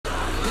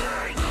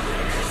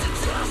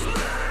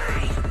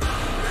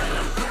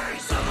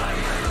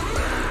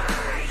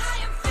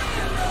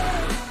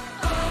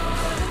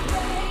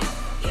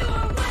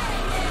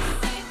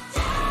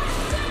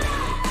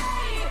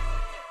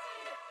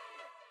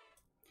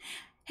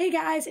Hey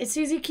guys, it's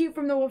Susie Q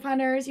from the Wolf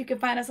HunterZ. You can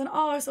find us on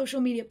all our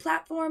social media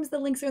platforms. The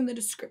links are in the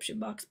description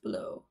box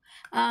below.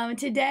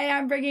 Today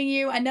I'm bringing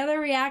you another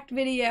react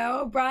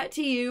video brought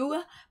to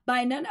you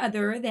by none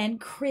other than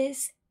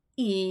Chris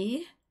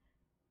E.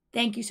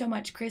 Thank you so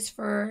much, Chris,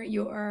 for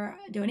your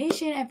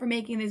donation and for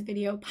making this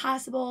video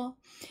possible.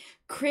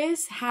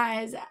 Chris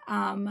has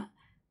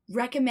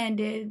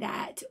recommended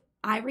that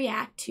I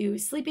react to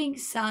Sleeping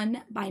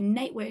Sun by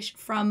Nightwish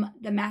from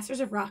the Masters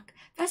of Rock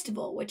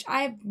Festival, which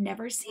I've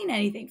never seen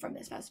anything from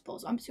this festival,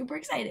 so I'm super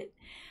excited.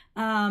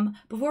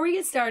 Before we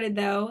get started,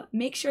 though,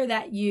 make sure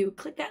that you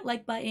click that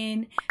like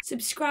button,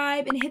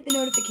 subscribe, and hit the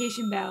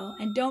notification bell.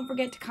 And don't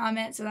forget to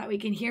comment so that we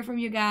can hear from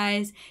you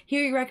guys,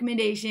 hear your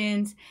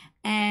recommendations,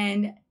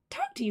 and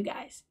talk to you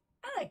guys.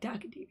 I like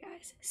talking to you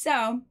guys.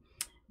 So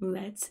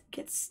let's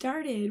get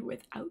started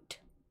without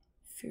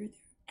further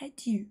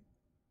ado.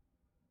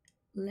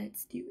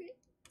 Let's do it.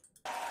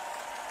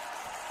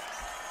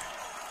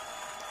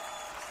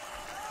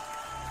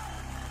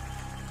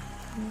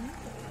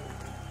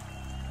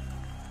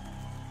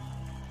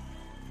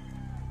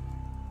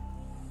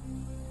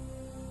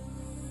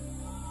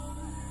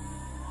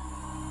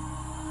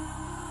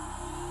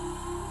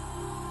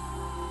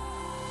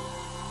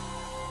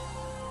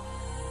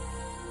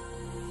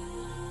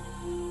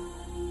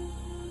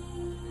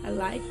 I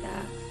like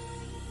that.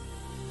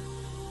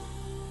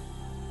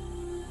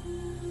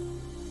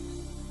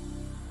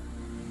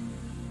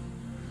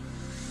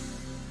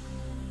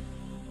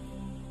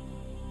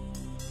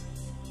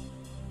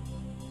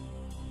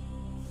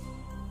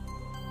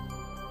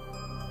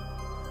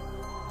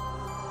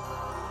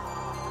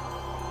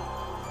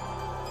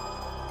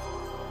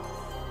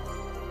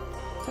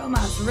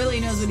 Tuomas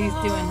really knows what he's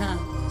doing, huh?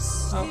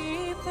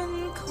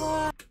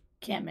 Oh.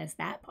 Can't miss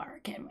that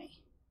part, can we?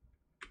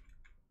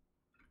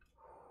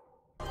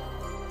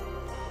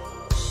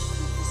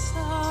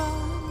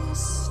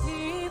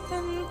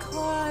 Sleeping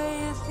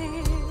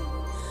quietly,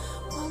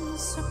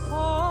 once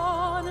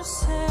upon a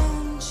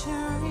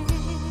century,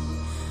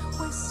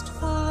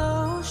 wistful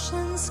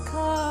oceans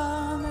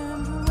calm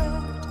and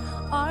red,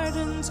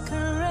 ardent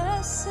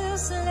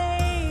caresses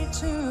laid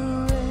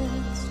to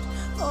rest.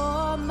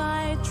 For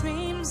my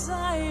dreams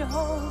I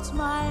hold,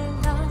 my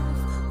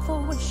love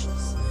for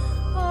wishes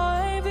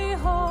I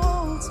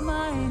behold,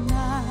 my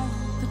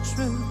night the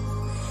truth.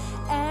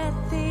 At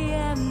the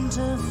end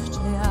of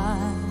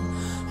time,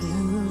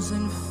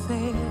 losing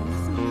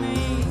faith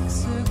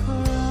makes a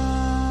cry.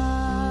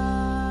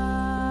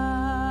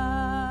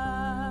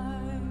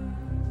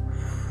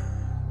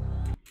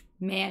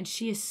 Man,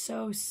 she is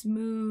so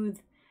smooth.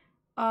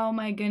 Oh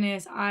my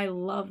goodness, I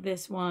love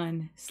this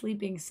one.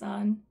 Sleeping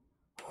Sun.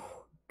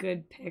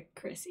 Good pick,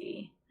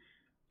 Chrissy.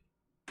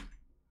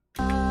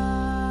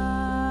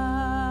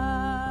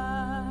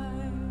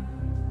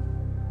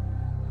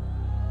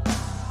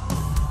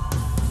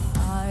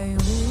 I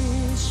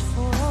wish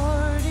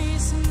for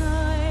this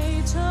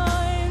night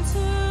time to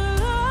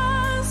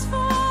last for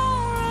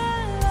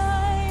a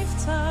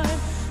lifetime.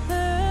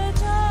 The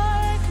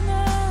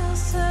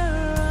darkness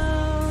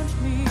around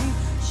me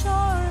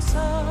shores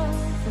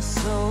of the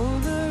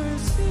solar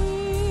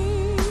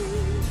sea.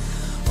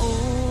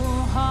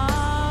 Oh,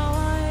 how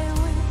I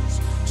wish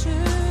to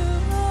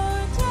go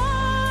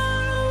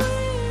down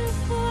with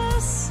the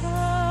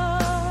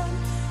sun,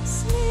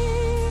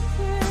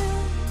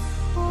 sleeping,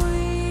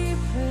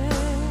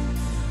 weeping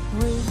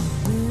with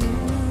you.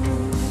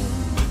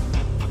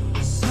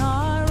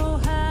 Sorrow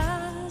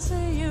has a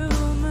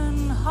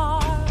human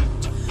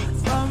heart.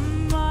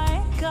 From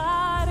my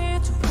God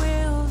it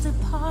will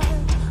depart.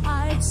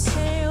 I'd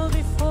sail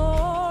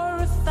before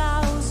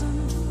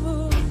 1,000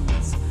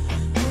 moons,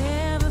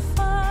 never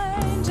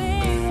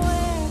finding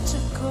where to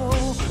go.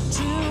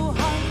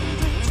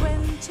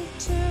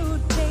 222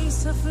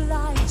 days of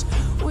light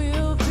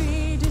will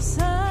be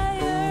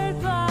desired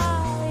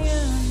by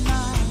a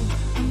night,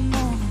 a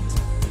moment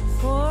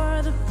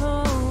for the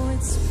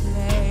poet's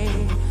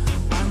play,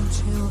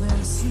 until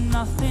there's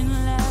nothing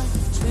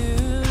left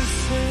to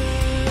say.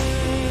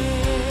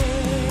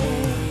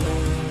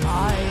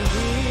 I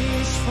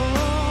wish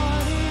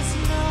for this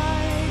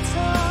night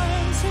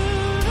time to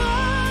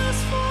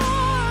last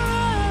for a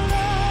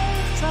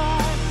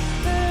lifetime.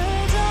 The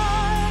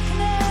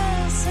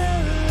darkness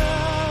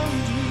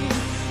around me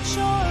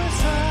shores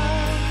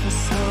of the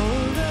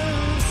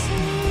solar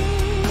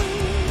sea.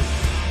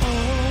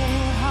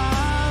 Oh,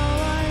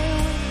 how I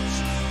wish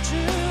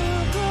to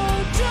go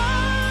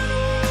down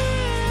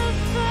with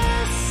the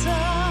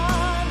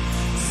sun,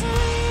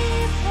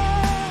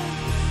 sleeping,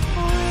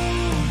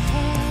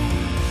 weeping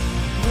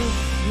with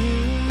you.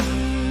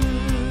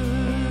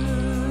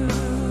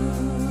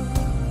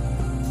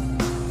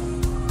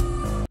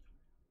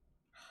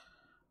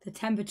 The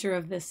temperature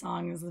of this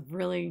song is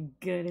really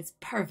good. It's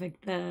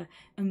perfect. The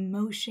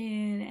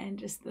emotion and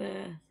just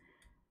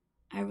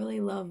I really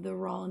love the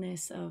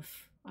rawness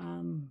of,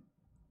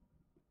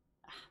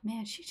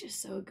 man, she's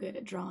just so good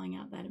at drawing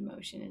out that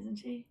emotion, isn't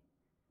she?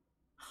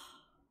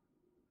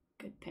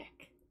 Good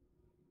pick.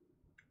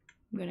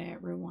 I'm gonna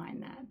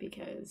rewind that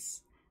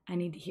because I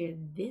need to hear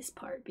this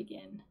part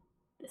begin.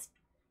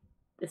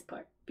 This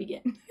part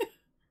begin.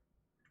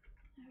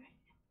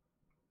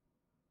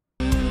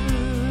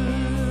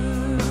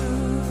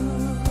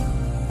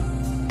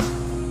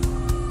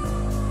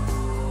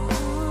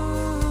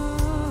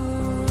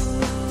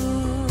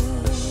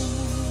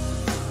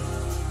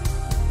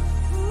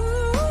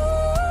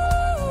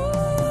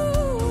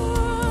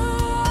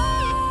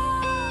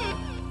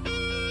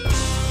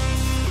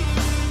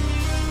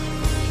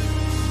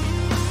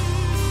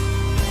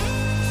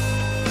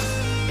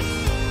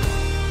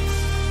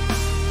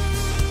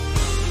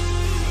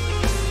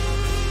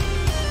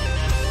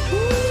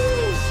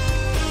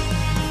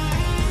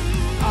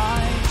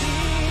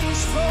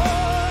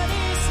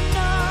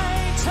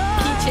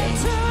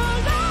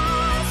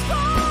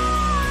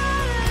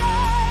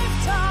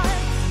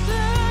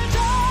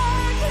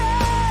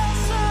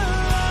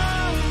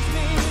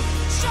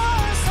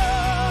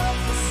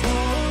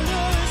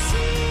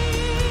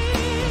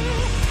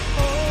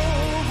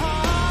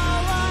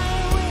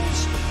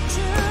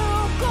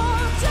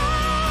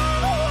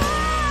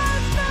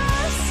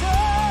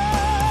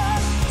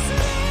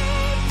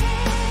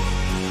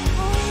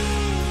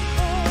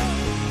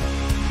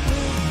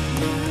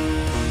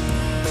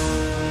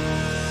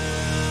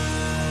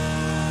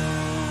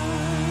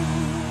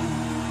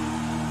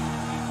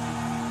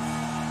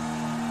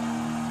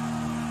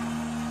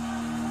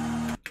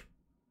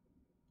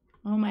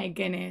 Oh my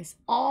goodness.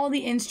 All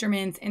the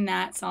instruments in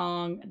that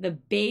song, the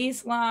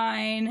bass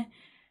line,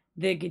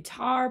 the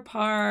guitar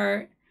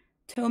part,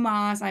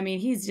 Tuomas, I mean,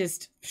 he's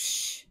just,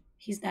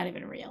 he's not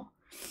even real.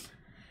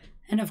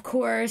 And of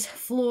course,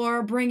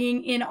 Floor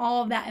bringing in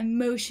all of that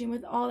emotion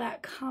with all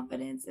that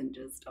confidence and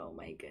just, oh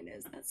my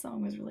goodness, that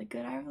song was really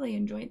good. I really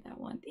enjoyed that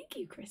one. Thank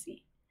you,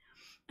 Chrissy.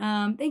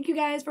 Thank you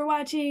guys for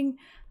watching.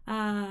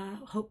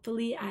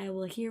 Hopefully I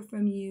will hear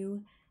from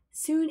you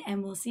soon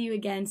and we'll see you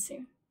again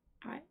soon.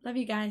 All right. Love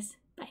you guys.